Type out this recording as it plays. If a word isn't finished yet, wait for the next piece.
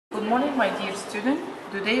morning, my dear student.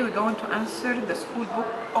 Today we're going to answer the school book,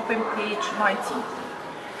 open page 19.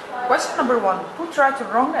 Question number 1. Put right or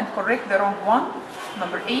wrong and correct the wrong one.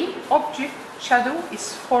 Number A. Object shadow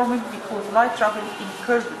is formed because light travels in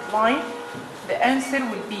curved line. The answer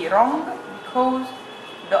will be wrong because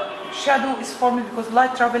the shadow is formed because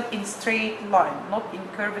light travels in straight line, not in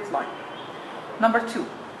curved line. Number 2.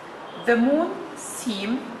 The moon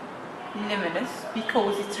seems luminous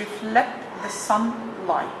because it reflects the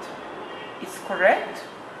sunlight. It's correct.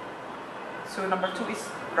 So number 2 is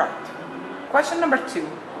right. Question number 2.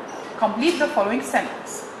 Complete the following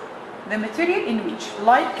sentence. The material in which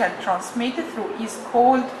light can transmit through is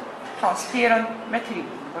called transparent material.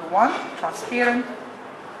 Number 1, transparent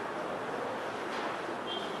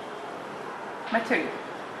material.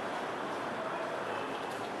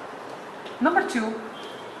 Number 2,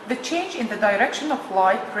 the change in the direction of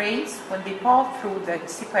light rays when they pass through the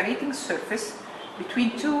separating surface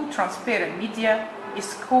between two transparent media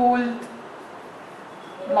is called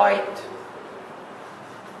light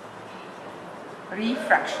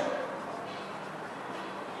refraction.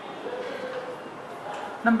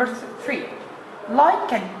 Number 3, light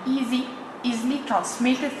can easily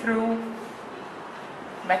transmit through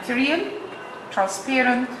material,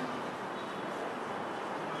 transparent,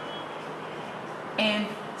 and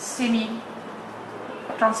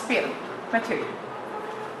semi-transparent material.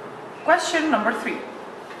 Question number 3.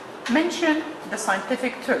 Mention the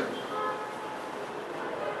scientific term.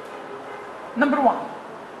 Number 1.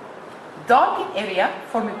 Darkened area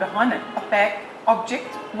formed behind an opaque object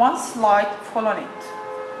once light falls on it,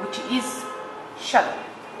 which is shadow.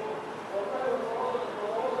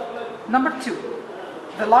 Number 2.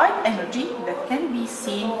 The light energy that can be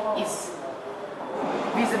seen is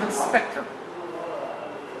visible spectrum.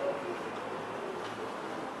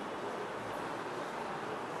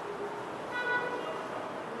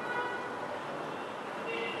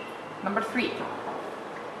 Number 3.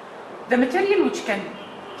 The material which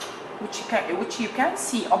you can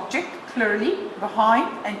see object clearly behind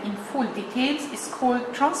and in full details is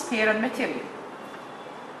called transparent material.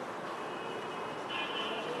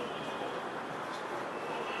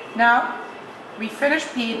 Now we finish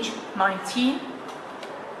page 19.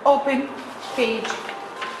 Open page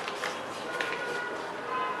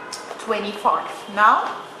 25.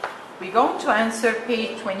 Now we're going to answer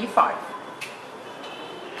page 25.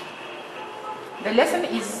 The lesson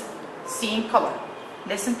is seeing color.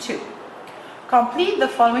 Lesson 2. Complete the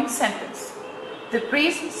following sentence. The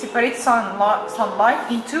prism separates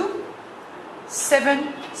sunlight into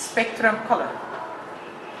 7 spectrum color.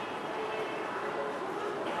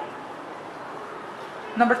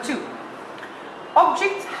 Number 2.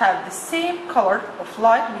 Objects have the same color of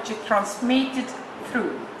light which is transmitted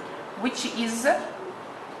through, which is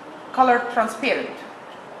color transparent.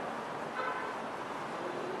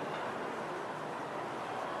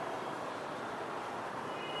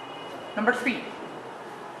 Number 3.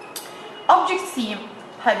 Objects seem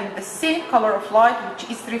having the same color of light which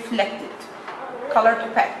is reflected, color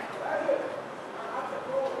opaque.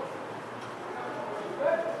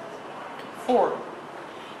 4.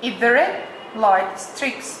 If the red light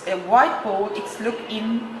strikes a white ball, it looks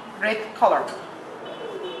in red color.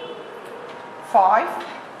 5.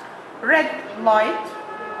 Red light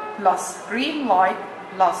plus green light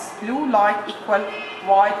plus blue light equal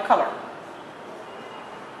white color.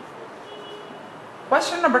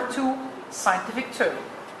 Question number 2, scientific term.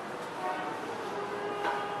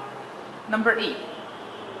 Number 8.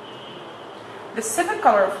 The 7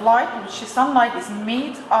 color of light which sunlight is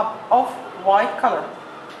made up of white color.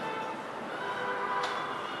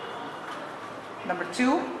 Number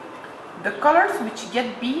 2. The colors which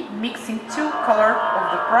get be mixing 2 color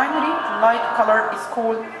of the primary light color is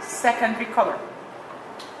called secondary color.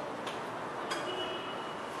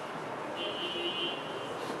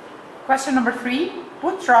 Question number 3.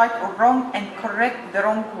 Put right or wrong and correct the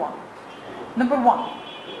wrong one. Number 1.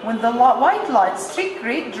 When the white light strikes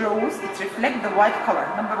red rose, it reflects the white color.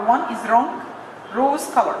 Number 1 is wrong. Rose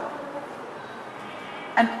color.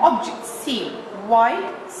 An object seems white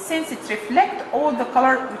since it reflects all the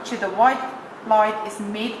color which the white light is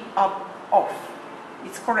made up of.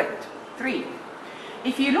 It's correct. 3.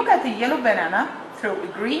 If you look at a yellow banana through a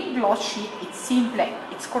green glass sheet, it seems black.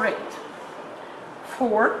 It's correct.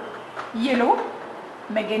 4. Yellow,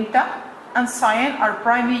 magenta, and cyan are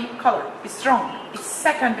primary color. It's wrong. It's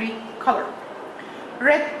secondary color.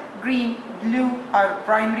 Red, green, blue are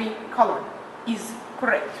primary color. Is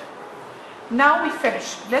correct. Now we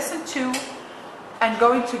finish lesson 2 and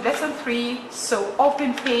going to lesson 3. So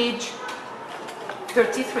open page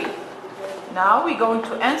 33. Now we're going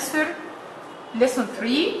to answer lesson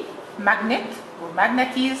 3 magnet or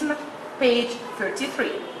magnetism, page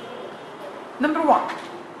 33. Number 1.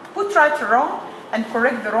 Put right or wrong and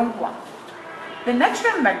correct the wrong one. The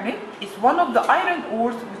natural magnet is one of the iron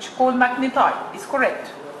ores which called magnetite. Is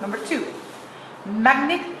correct. Number 2.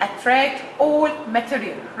 Magnet attract all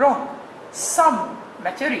material. Wrong. Some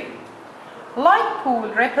material. Like pole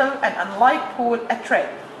repel and unlike pole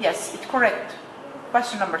attract. Yes, it's correct.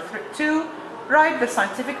 Question number 2. Write the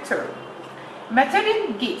scientific term.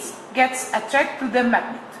 Material gets attracted to the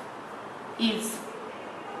magnet. Is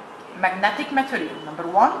magnetic material. Number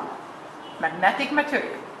 1. Magnetic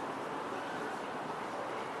material.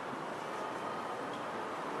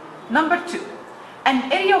 Number 2.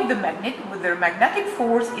 An area of the magnet with their magnetic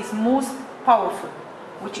force is most powerful,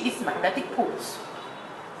 which is magnetic poles.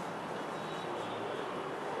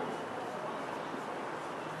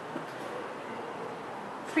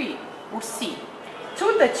 Three, or C.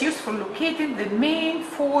 Tool that's used for locating the main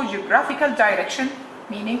four geographical direction,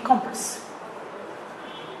 meaning compass.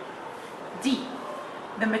 D.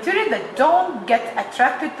 The material that don't get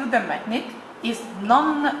attracted to the magnet is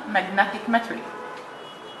non-magnetic material.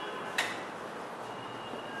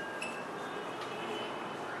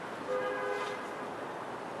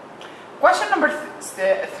 Question number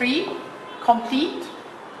 3, complete.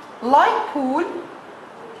 Like pole,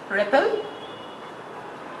 repel.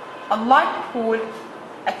 Unlike pole,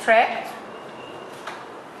 attract.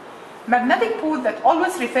 Magnetic pole that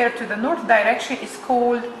always refer to the north direction is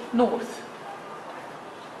called north.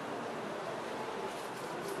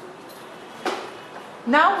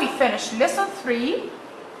 Now we finish lesson 3.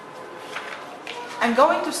 I'm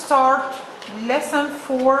going to start lesson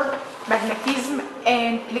 4, magnetism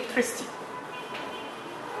and electricity.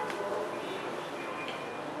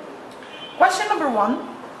 Question number 1.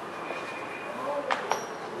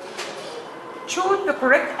 Choose the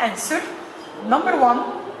correct answer. Number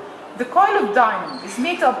 1. The coil of dynamo is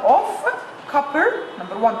made up of copper.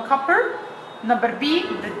 Number 1, copper. Number B,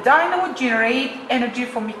 the dynamo generate energy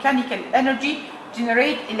from mechanical energy,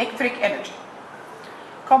 generate electric energy.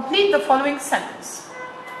 Complete the following sentence.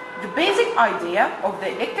 The basic idea of the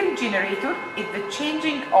electric generator is the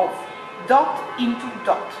changing of dot into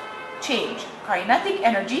dot. Change kinetic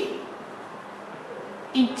energy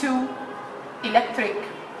into electric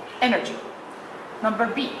energy. Number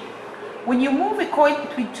B. When you move a coil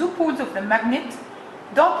between two poles of the magnet,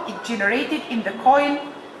 dot is generated in the coil,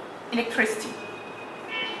 electricity.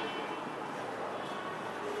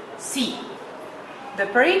 C. The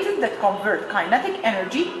apparatus that converts kinetic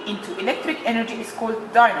energy into electric energy is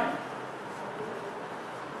called dynamo.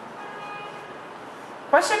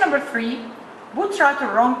 Question number 3. Put right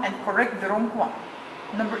or wrong and correct the wrong one.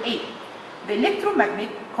 Number 8. The electromagnet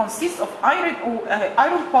consists of iron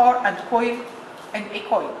bar and a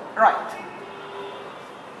coil. Right.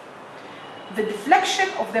 The deflection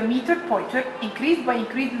of the meter pointer increased by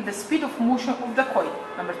increasing the speed of motion of the coil.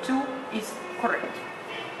 Number 2 is correct.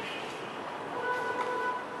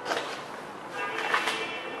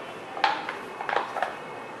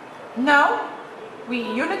 Now,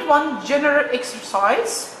 unit 1 general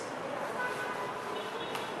exercise,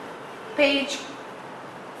 page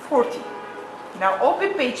 40. Now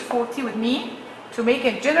open page 40 with me to make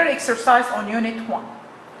a general exercise on unit 1.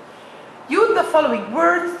 Use the following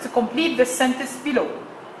words to complete the sentence below.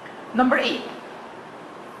 Number 8.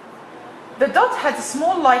 The dot has a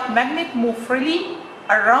small light magnet move freely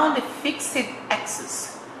around a fixed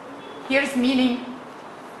axis. Here's meaning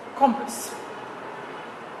compass.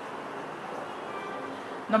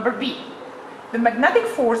 Number B. The magnetic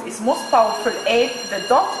force is most powerful at the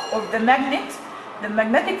dot of the magnet. The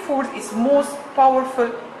magnetic force is most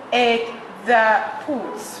powerful at the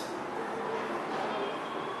poles.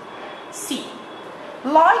 C.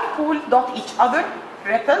 Like poles dot each other,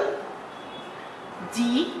 repel.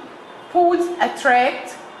 D. Poles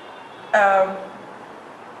attract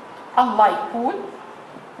unlike pole.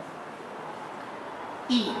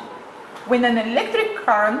 E. When an electric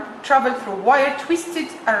current travels through wire twisted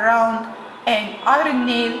around an iron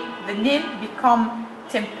nail, the nail becomes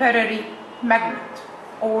temporary magnet,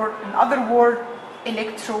 or in other words,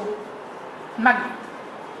 electromagnet.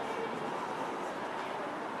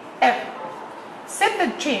 F. Set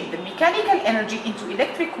and change the mechanical energy into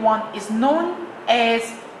electric one is known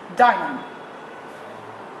as dynamo.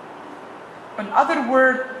 In other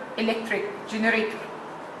words, electric generator.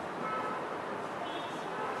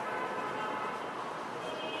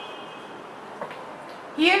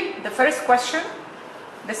 Here, the first question.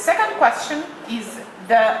 The second question is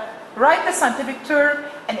write the scientific term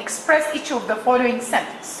and express each of the following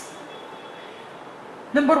sentences.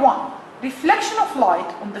 Number 1. reflection of light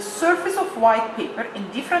on the surface of white paper in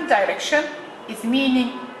different direction is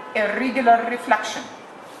meaning irregular reflection.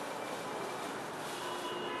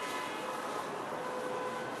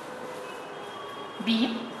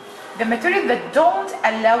 B. The material that don't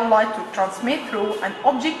allow light to transmit through an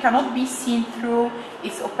object cannot be seen through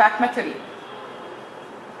is opaque material.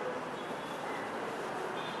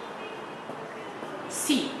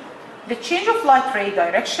 C. The change of light ray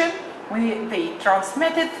direction when they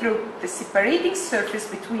transmitted through the separating surface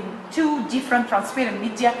between two different transparent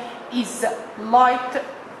media is light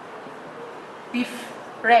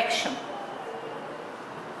diffraction.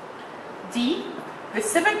 D. The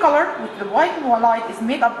 7 color with the white light is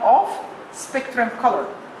made up of spectrum color.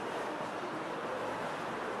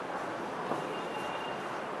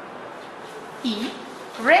 E.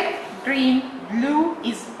 Red, green, blue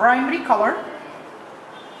is primary color.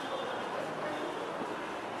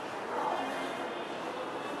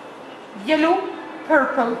 Yellow,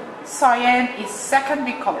 purple, cyan is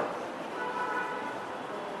secondary color.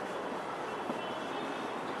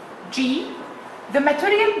 G. The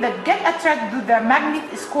material that get attracted to the magnet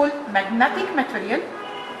is called magnetic material.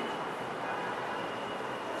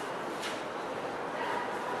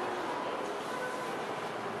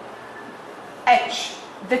 H.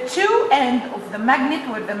 The two ends of the magnet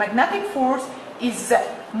where the magnetic force is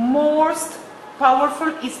most powerful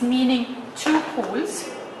is meaning two poles.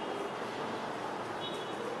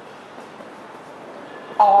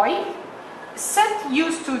 I. Set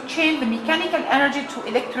used to change the mechanical energy to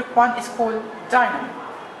electric one is called dynamo.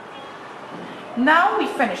 Now we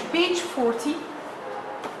finish page 40.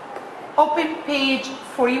 Open page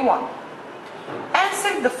 41.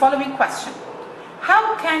 Answer the following question.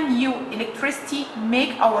 How can electricity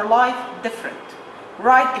make our life different?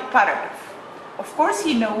 Write a paragraph. Of course,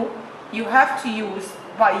 you know you have to use,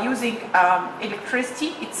 by using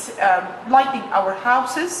electricity, it's lighting our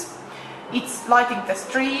houses, it's lighting the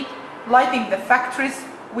street, lighting the factories,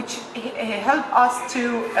 which help us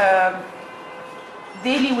to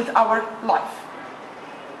daily with our life.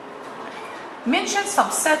 Mention some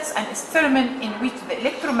sets and experiments in which the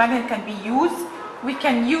electromagnet can be used. We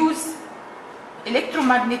can use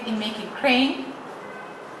electromagnet in making crane,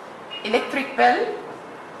 electric bell,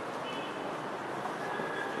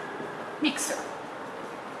 mixer.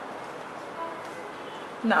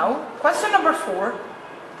 Now, question number 4.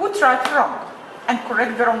 Put right or wrong and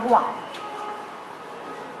correct the wrong one.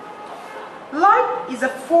 Light is a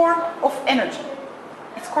form of energy.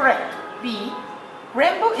 It's correct. B.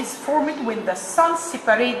 Rainbow is formed when the sun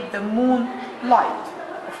separates the moon light.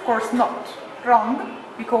 Of course not. Wrong,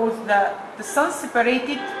 because the sun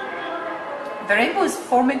separated, the rainbow is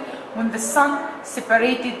formed when the sun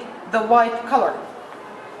separated the white color.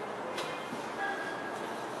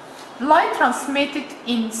 Light transmitted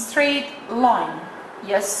in straight line.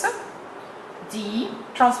 Yes. D.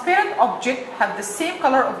 Transparent objects have the same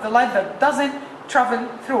color of the light that doesn't travel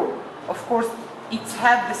through. Of course, it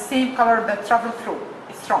has the same color that travel through.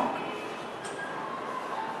 It's wrong.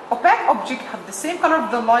 Opaque objects have the same color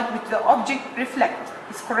of the light which the object reflects.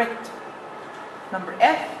 It's correct. Number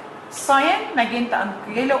F. Cyan, magenta,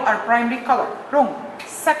 and yellow are primary color. Wrong.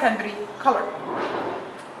 Secondary color.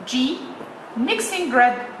 G. Mixing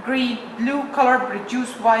red, green, blue color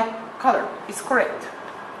produce white color. Is correct.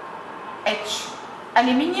 H.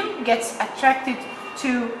 Aluminium gets attracted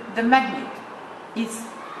to the magnet. It's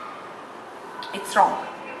wrong.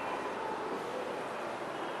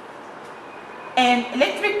 An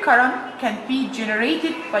electric current can be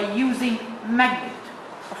generated by using magnet.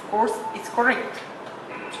 Of course, it's correct.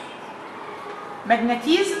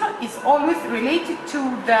 Magnetism is always related to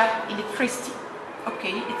the electricity.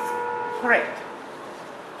 Okay, it's correct.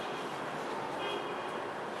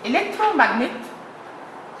 Electromagnet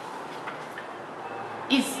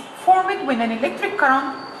is formed when an electric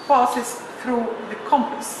current passes through the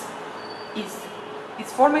compass.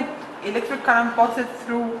 It's formed, electric current passes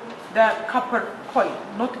through the copper coil,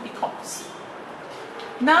 not a compass.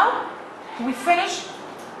 Now we finish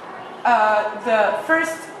the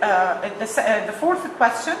fourth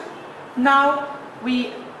question. Now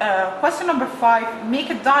we question number 5. Make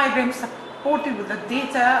a diagram supported with the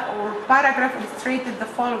data or paragraph illustrated the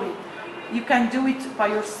following. You can do it by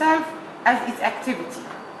yourself as its activity.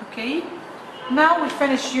 Okay. Now we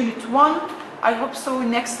finish unit 1. I hope so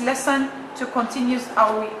next lesson to continue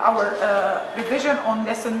our revision on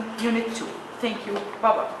lesson unit 2. Thank you.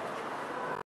 Bye bye.